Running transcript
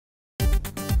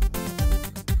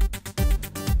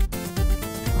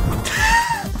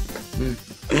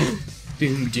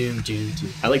Doom, doom, doom,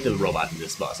 doom. I like the robot in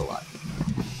this boss a lot.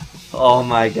 Oh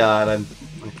my god, I'm...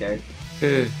 okay.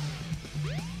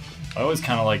 I always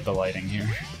kind of like the lighting here.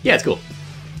 Yeah, it's cool.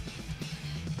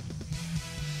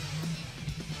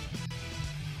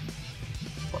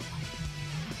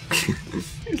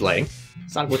 It's lighting.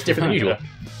 Sonic looks different than usual.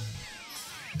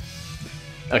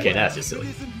 Okay, that's just silly.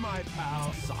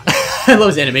 I love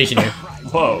his animation here.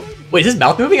 Whoa. Wait, is his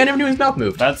mouth moving? I never knew his mouth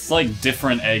moved. That's like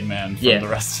different Eggman from the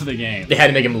rest of the game. They had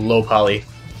to make him low poly.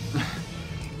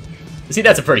 See,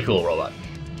 that's a pretty cool robot.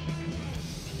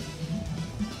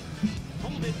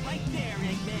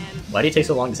 Why did it take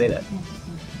so long to say that?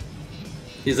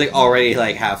 He's like already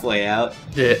like halfway out.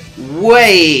 Yeah.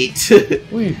 Wait!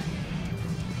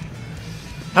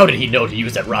 How did he know to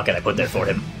use that rocket I put there for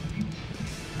him?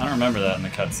 I don't remember that in the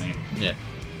cutscene. Yeah.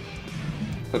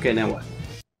 Okay, now what?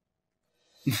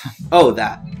 Oh,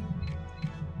 that.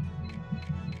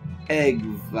 Egg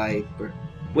Viper.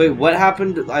 Wait, what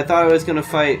happened? I thought I was gonna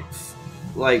fight,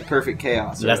 like, Perfect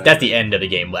Chaos. So that's the end of the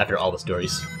game, after all the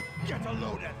stories. Get a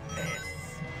load of this.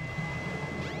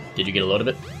 Did you get a load of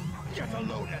it? Get a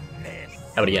load of this.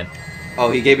 How about again?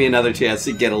 Oh, he gave me another chance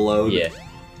to get a load. Yeah.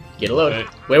 Get a load.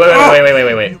 Wait.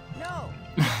 Wait. No.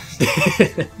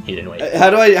 He didn't wait. How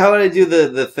would I do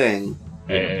the thing?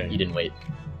 You didn't wait.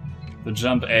 The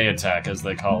jump A attack, as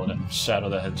they call it in Shadow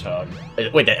the Hedgehog.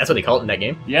 Wait, that's what they call it in that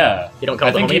game? Yeah. You don't call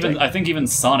it the homing attack? I think even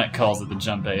Sonic calls it the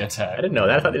jump A attack. I didn't know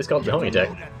that. I thought they just called it the homing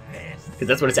attack. Because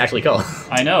that's what it's actually called.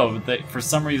 I know, but for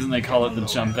some reason they call it the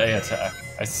jump A attack.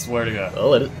 I swear to God.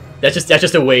 Well, that's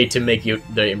just a way to make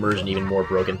the immersion even more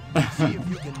broken. See if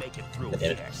you can make it through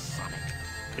Damn it. there, Sonic.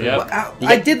 Yep.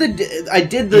 I did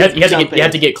the. You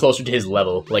have to get closer to his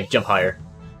level, like jump higher.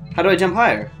 How do I jump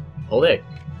higher? Hold A.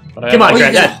 But Come on, Oh,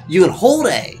 Grant. you can hold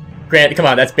A. Grant, come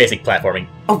on, that's basic platforming.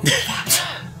 Oh.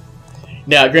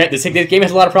 Now, Grant, this game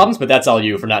has a lot of problems, but that's all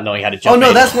you for not knowing how to jump. Oh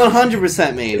no, A. that's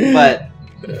 100% me. But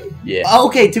yeah.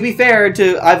 okay, to be fair,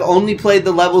 I've only played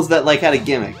the levels that like had a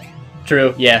gimmick.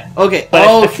 True. Yeah. Okay.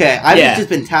 But okay. I've yeah. just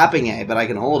been tapping A, but I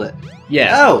can hold it.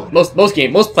 Yeah. Oh. Most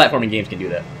platforming games can do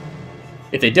that.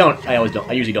 If they don't, I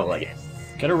usually don't like it.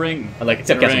 Get a ring. I like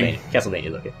except Get a Castlevania. ring.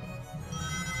 Castlevania's okay.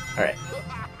 All right.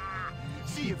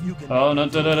 See if you can. Oh no!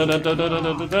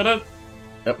 Da-da-da-da-da-da-da-da-da.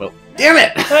 Oh well. Damn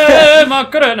it! Hey,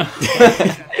 Macarena!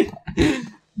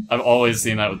 I've always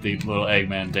seen that with the little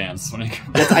Eggman dance when he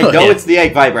comes. Yes, I know Yeah. it's the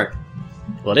Egg Viper.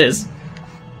 Well, it is.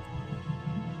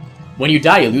 When you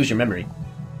die, you lose your memory.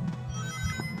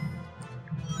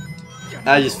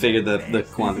 I just figured the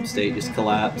quantum state just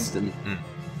collapsed and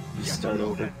just start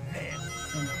over.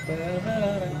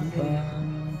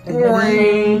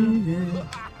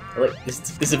 Like,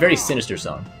 this is a very sinister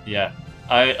song. Yeah,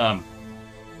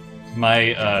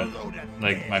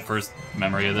 my first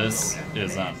memory of this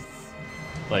is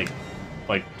like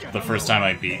the first time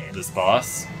I beat this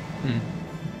boss.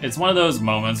 It's one of those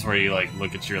moments where you like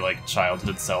look at your like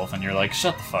childhood self and you're like,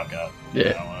 shut the fuck up. Yeah.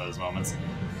 You know, one of those moments.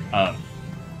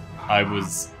 I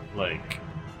was like,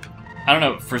 I don't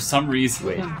know, for some reason.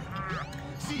 Wait.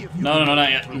 No, not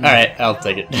yet. All right, I'll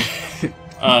take it.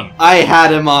 I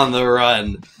had him on the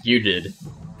run. You did.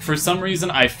 For some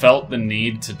reason, I felt the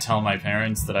need to tell my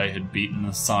parents that I had beaten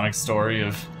the Sonic story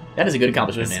of That is a good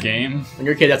accomplishment, this man. game. When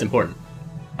you're a kid, that's important.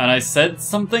 And I said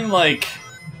something like,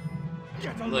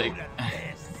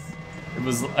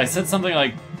 I said something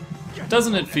like,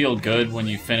 doesn't it feel good when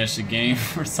you finish a game?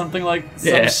 Or something like,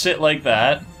 some shit like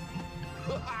that.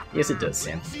 Yes, it does,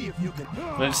 Sam.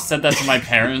 But I just said that to my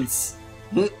parents,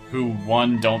 who,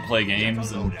 one, don't play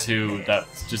games, and two,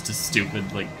 that's just a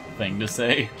stupid, like, thing to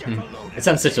say. It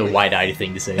sounds such a wide-eyed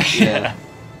thing to say. Yeah.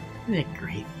 Isn't it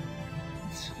great?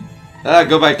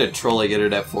 Go back to trolling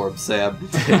internet forums, Sam.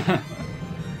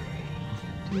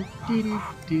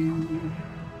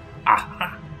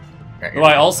 Oh,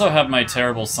 I also have my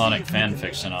terrible Sonic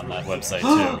fanfiction on that website,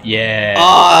 too. Yeah.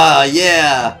 Ah,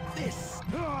 yeah.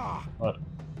 What?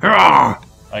 Ah!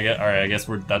 Alright, I guess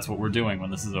that's what we're doing when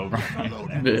this is over.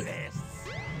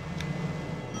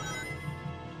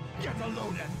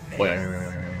 Wait.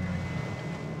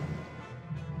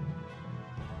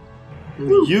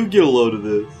 You get a load of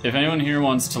this. If anyone here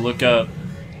wants to look up,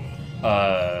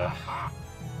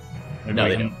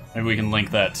 maybe we can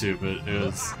link that too. But it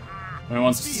was, if anyone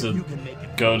wants to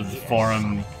go to the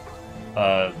forum,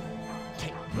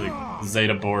 like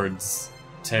Zeta Board's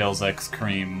Tails X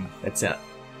Cream. That's it.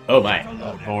 Oh my.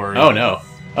 Board. Oh no.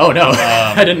 Oh no.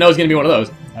 I didn't know it was gonna be one of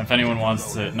those. If anyone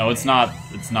wants to, no, it's not.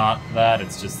 It's not that.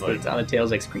 It's just But like it's on a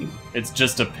Tails X Cream. it's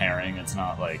just a pairing. It's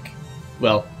not like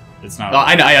Well, it's not.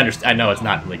 I know. I understand. I know it's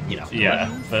not like, you know. Yeah,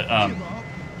 but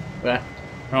Well,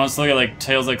 wants to look at like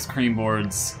Tails X Cream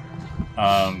boards,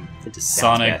 It just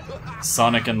sounds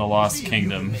Sonic and the Lost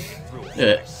Kingdom.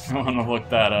 bad. I want to look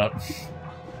that up.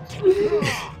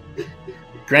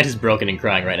 Grant is broken and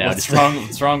crying right now. What's wrong?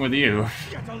 What's wrong with you?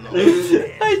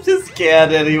 I just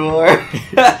can't anymore.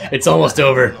 It's almost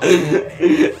over.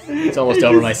 It's almost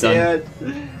over, my son. Can't.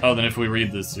 Oh, then if we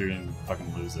read this, you're gonna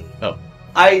fucking lose it. Oh,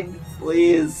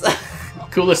 Please.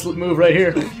 coolest move right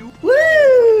here.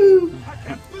 Woo! I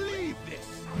can't believe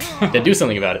this. Then do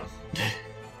something about it.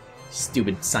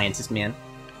 Stupid scientist man.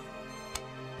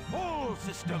 All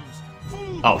systems.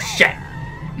 Full Oh shit!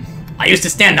 I used to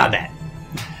stand on that.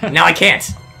 Now I can't.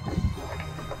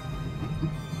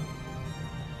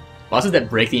 Bosses that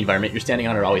break the environment you're standing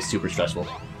on are always super stressful.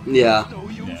 Yeah. no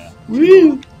use. Yeah.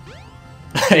 Woo!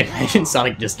 I imagine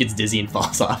Sonic just gets dizzy and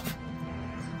falls off.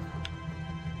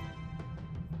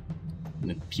 And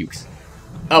then pukes.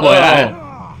 Oh boy!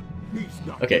 Ah, he's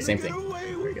not Okay, gonna same get thing.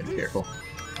 away with Good, this. careful.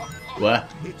 What?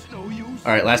 It's no use.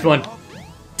 Alright, last one.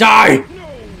 Die! No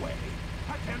way.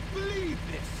 I can't believe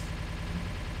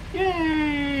this.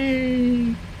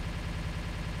 Yay!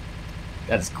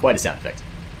 That's quite a sound effect.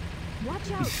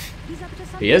 Watch out. He's up to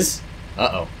something. He is?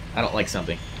 Uh-oh. I don't like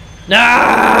something.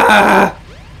 Nah!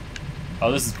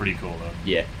 Oh, this is pretty cool though.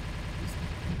 Yeah.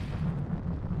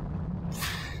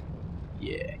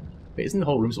 Yeah. Wait, isn't the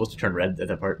whole room supposed to turn red at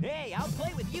that part? Hey, I'll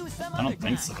play with you some I other don't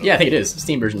think time. so. Yeah, I think it is.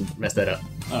 Steam version messed that up.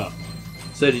 Oh.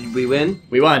 So did we win?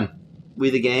 We won. We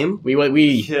the game? We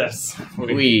Yes.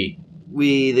 we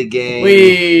We the game.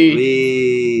 we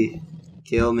We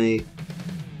kill me.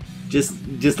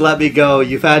 Just let me go.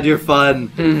 You've had your fun.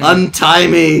 Hmm. Untie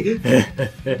me.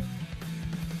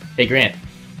 Hey Grant,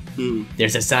 Hmm.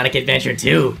 there's a Sonic Adventure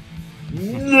 2.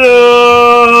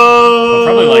 No. I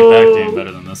probably like that game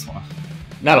better than this one.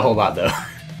 Not a whole lot though.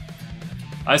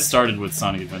 I started with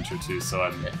Sonic Adventure 2, so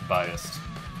I'm biased.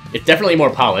 It's definitely more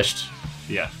polished.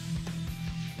 Yeah.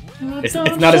 It's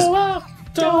not as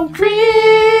Don't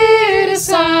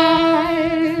criticize.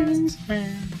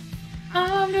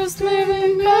 I'm just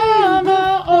living by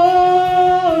my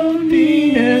own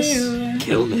means.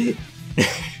 Kill me.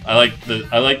 I like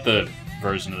the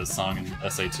version of the song in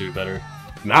SA2 better.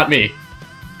 not me.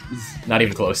 Not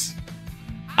even close.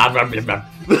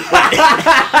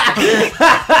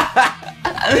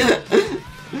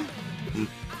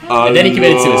 Oh, And then he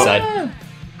committed suicide.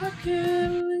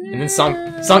 And then song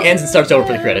ends and starts over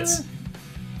for the credits.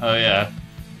 Oh yeah.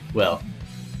 Well,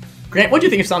 Grant, what do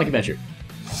you think of Sonic Adventure?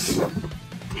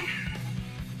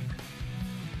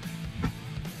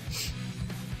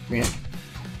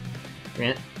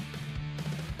 Grant?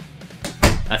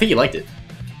 I think you liked it.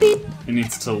 It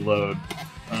needs to load.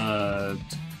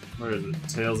 Where is it?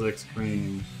 Tails X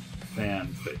Cream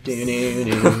fanfics.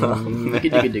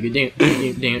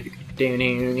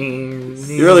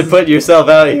 You're really putting yourself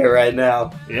out of here right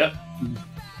now. Yep.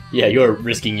 Yeah, you're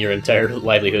risking your entire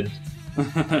livelihood.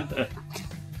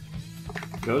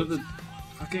 Go to the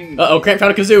fucking. Uh-oh, Grant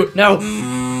found a kazoo! No!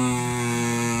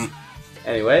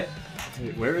 Anyway.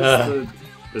 Wait, where is the?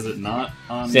 Is it not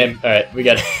on? Sam, alright, we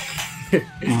got...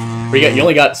 you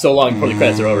only got so long before the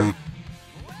credits are over.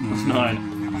 No, I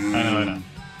know.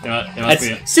 It must That's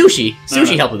be. Sushi! No,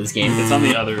 Sushi no. helped with this game. It's on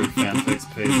the other fanfics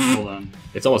page. Hold on.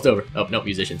 It's almost over. Oh, no,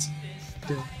 musicians.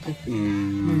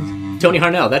 Tony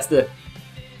Harnell, that's the...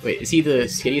 Wait, is he the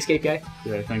Skitty Escape guy?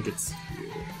 Yeah, I think it's.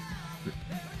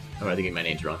 Oh, I think my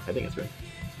name's wrong. I think that's right.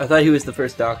 I thought he was the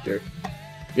first Doctor.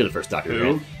 You're the first Doctor, Who?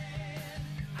 Grant.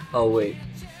 Oh wait.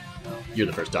 You're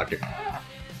the first Doctor.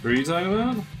 What are you talking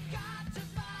about?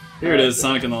 Here it is,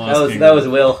 Sonic and the Lost Kingdom. That was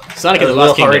Will. Sonic That and the was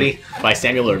Lost Will Kingdom Hardy. by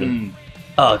Samuel Urban. Mm,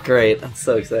 Oh great! I'm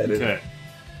so excited. okay.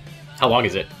 How long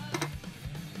is it?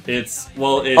 It's.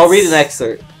 I'll read an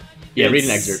excerpt. Yeah, read an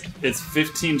It's- excerpt. It's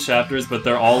 15 chapters, but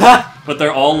they're all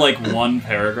like one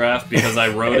paragraph because I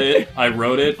wrote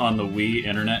it on the Wii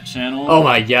Internet channel. Oh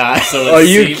my god. So it Are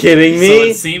you seem- kidding me? So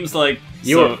it seems like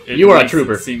You so are- it you are a makes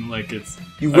trooper. It seem like it's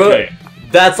You wrote. okay.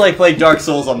 That's like playing Dark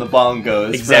Souls on the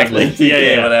bongos. Exactly. from the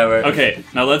TK, Yeah. Whatever. Okay,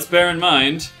 now let's bear in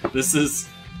mind this is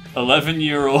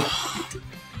 11-year-old.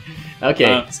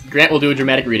 Okay, Grant will do a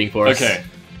dramatic reading for us. Okay,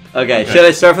 Okay. Should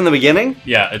I start from the beginning?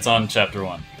 yeah, it's on chapter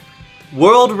 1.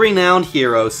 World-renowned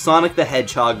hero Sonic the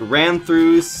Hedgehog ran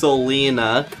through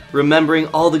Solina, remembering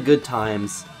all the good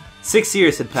times. 6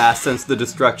 years had passed since the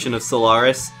destruction of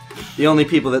Solaris. The only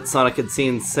people that Sonic had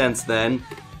seen since then,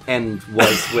 and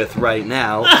was with right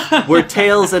now, were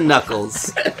Tails and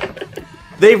Knuckles.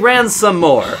 They ran some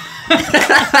more.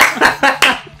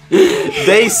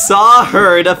 They saw,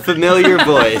 heard a familiar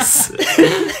voice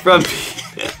from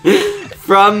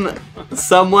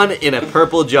someone in a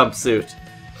purple jumpsuit.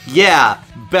 Yeah,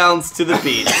 bounce to the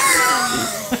beat.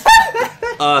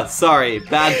 Sorry,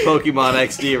 bad Pokemon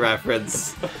XD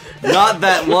reference. Not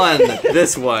that one,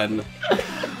 this one.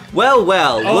 Well,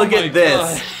 look at this.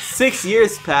 God. 6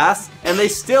 years pass, and they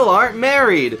still aren't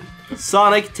married.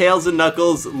 Sonic, Tails, and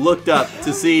Knuckles looked up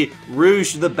to see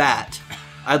Rouge the Bat.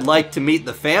 I'd like to meet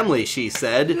the family, she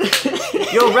said.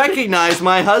 You'll recognize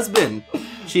my husband.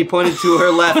 She pointed to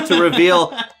her left to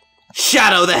reveal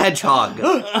Shadow the Hedgehog.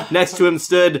 Next to him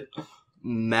stood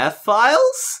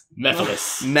Mephiles?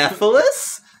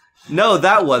 Mephiles? No,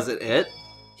 that wasn't it.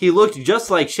 He looked just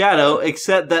like Shadow,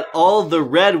 except that all the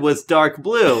red was dark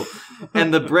blue,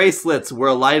 and the bracelets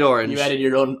were light orange. You added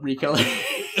your own recolor.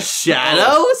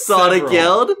 Shadow? Sonic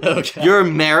yelled. Okay. You're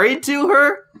married to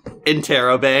her?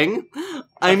 Interrobang.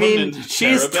 I mean,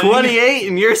 she's 28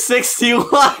 and you're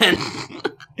 61.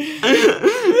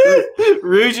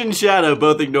 Rouge and Shadow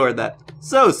both ignored that.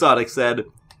 So, Sonic said,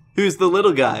 who's the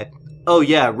little guy? Oh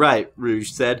yeah, right, Rouge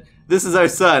said. This is our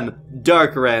son,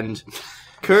 Darkrend.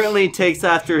 Currently takes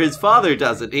after his father,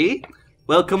 doesn't he?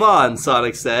 Well, come on,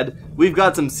 Sonic said. We've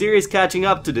got some serious catching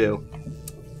up to do.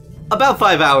 About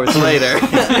 5 hours later,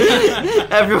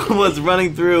 everyone was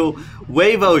running through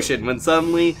Wave Ocean when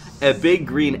suddenly a big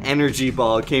green energy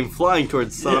ball came flying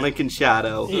towards Sonic and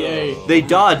Shadow. Yay. They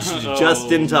dodged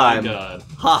just in time. My God.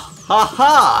 Ha ha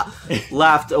ha!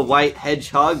 Laughed a white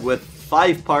hedgehog with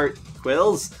 5-part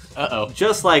quills. Uh-oh.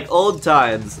 Just like old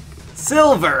times.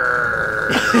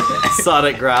 Silver!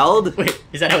 Sonic growled. Wait,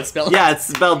 is that how it's spelled? Yeah, it's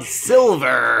spelled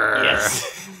silver.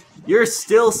 Yes. You're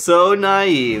still so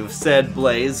naive, said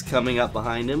Blaze, coming up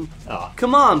behind him. Oh.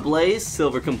 Come on, Blaze,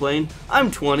 Silver complained. I'm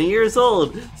 20 years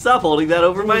old. Stop holding that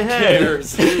over my head.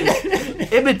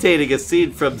 Imitating a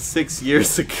scene from 6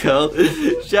 years ago,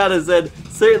 Shadow said,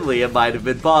 certainly it might have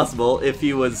been possible if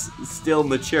he was still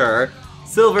mature.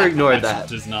 Silver ignored that.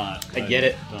 Just not. I get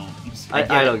it.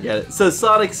 I don't get it. So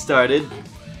Sonic started.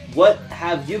 What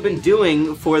have you been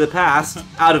doing for the past?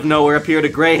 Out of nowhere appeared a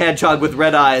gray hedgehog with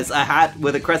red eyes, a hat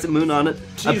with a crescent moon on it,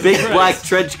 a big black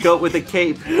trench coat with a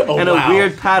cape, and a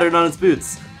weird pattern on its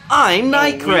boots. I'm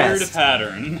Nightcrest. Weird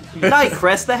pattern.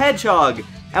 Nightcrest the Hedgehog,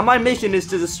 and my mission is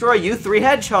to destroy you 3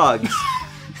 hedgehogs.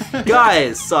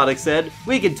 Guys, Sonic said,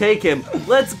 we can take him.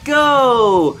 Let's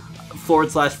go! // battle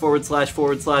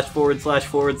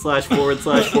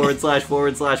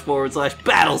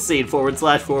scene /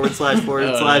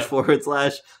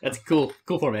 That's cool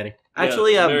formatting.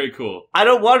 Actually, very cool. I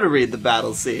don't want to read the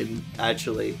battle scene,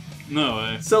 actually.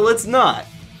 No, So let's not.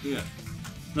 yeah.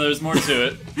 No, there's more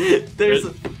to it. There's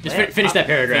Just finish that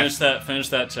paragraph. Finish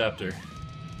that chapter.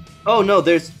 Oh no,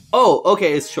 there's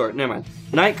okay, it's short, never mind.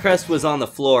 Nightcrest was on the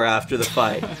floor after the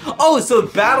fight. Oh, so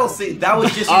battle scene, that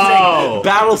was just you saying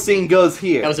battle scene goes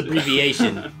here. That was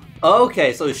abbreviation.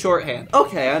 Okay, so shorthand.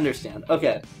 Okay, I understand.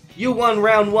 Okay. You won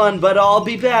round 1, but I'll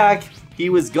be back. He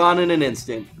was gone in an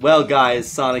instant. Well, guys,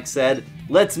 Sonic said,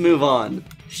 let's move on.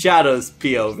 Shadow's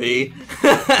POV.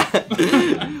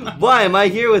 Why am I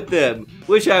here with them?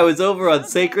 Wish I was over on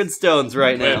Sacred Stones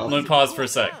right now. Wait, let me pause for a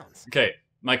sec. Okay,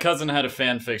 my cousin had a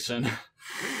fan fiction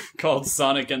called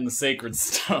Sonic and the Sacred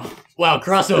Stone. Wow,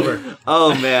 crossover.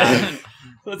 Oh, man.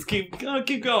 Let's keep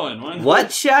going.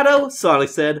 What, Shadow? Sonic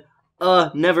said.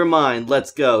 Never mind.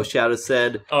 Let's go, Shadow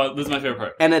said. Oh, this is my favorite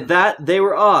part. And at that, they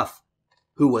were off.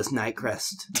 Who was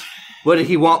Nightcrest? What did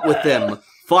he want with them?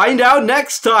 Find out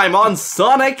next time on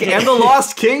Sonic and the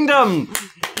Lost Kingdom!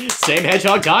 Same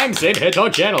hedgehog time, same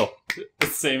hedgehog channel.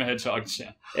 Same hedgehog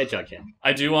channel. Hedgehog channel.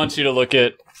 I do want you to look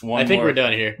at one I think more. we're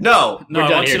done here. No! No, We're I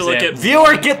done want you here, to look Sam. at...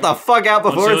 Viewer, get the fuck out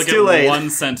before it's too late! One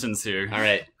sentence here.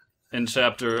 Alright. In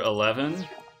chapter 11?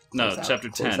 No, chapter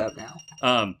 10. Close out now.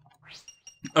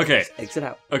 Okay. Exit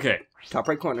out. Okay. Top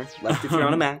right corner. Left if you're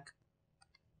on a Mac.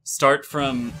 Start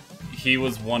from... He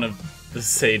was one of the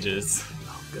sages.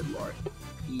 Oh, good lord.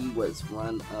 He was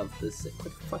one of the...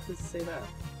 What the fuck does it say that?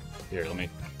 Here, let me...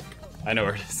 I know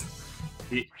where it is.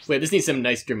 Wait, this needs some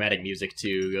nice dramatic music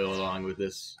to go along with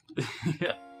this.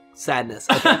 Yeah. Sadness.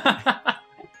 Okay.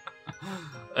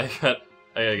 I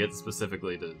gotta get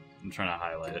specifically to... I'm trying to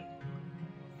highlight it.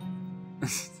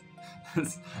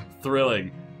 It's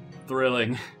thrilling.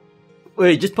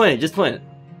 Wait, just point it.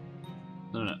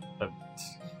 No.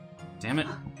 Damn it.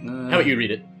 How about you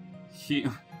read it?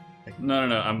 No.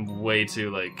 I'm way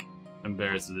too,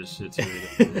 embarrassed of this shit to read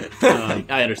it.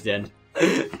 I understand.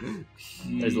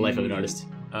 There's the life of an artist.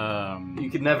 You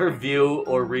can never view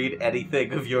or read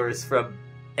anything of yours from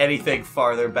anything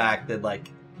farther back than,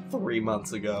 3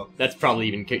 months ago. That's probably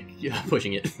even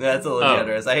pushing it. That's a little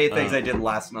generous. I hate things I did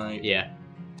last night. Yeah.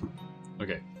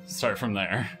 Okay, start from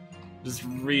there. Just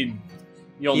read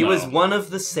You'll He know. was one of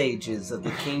the sages of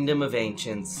the Kingdom of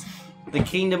Ancients. The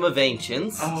Kingdom of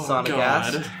Ancients, Oh, Sonic God.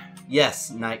 asked. Yes,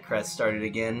 Nightcrest started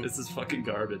again. This is fucking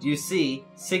garbage. You see,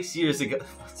 6 years ago...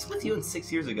 What's with you in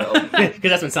 6 years ago? Because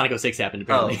that's when Sonic 06 happened,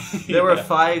 apparently. There were Yeah.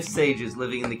 5 sages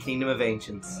living in the Kingdom of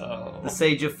Ancients. Oh. The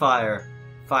Sage of Fire,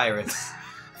 Fyrus.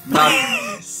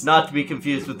 Not to be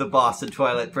confused with the boss in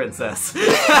Twilight Princess.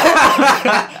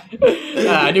 I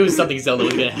knew it was something Zelda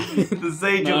was gonna have. The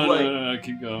Sage No, of no, Light. no, no,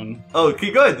 keep going. Oh,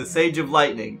 keep going. The Sage of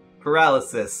Lightning,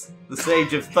 Paralysis. The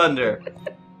Sage of Thunder.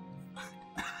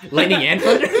 Lightning and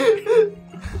Thunder?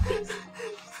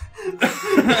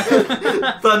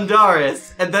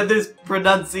 Thundarus. And then there's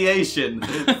pronunciation.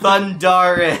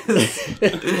 Thundarus.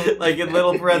 Like in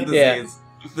little parentheses. Yeah.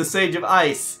 The Sage of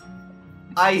Ice.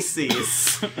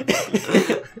 Isis.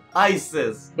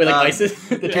 Isis. Wait, like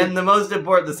ISIS? And the most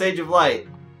important, the Sage of Light.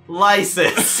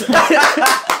 Lysis. Alright,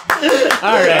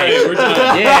 we're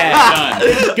done. Yeah.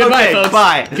 Done. Goodbye, Okay, folks.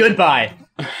 bye. Goodbye.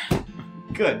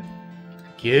 Good.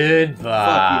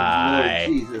 Goodbye.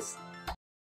 Fucking Lord Jesus.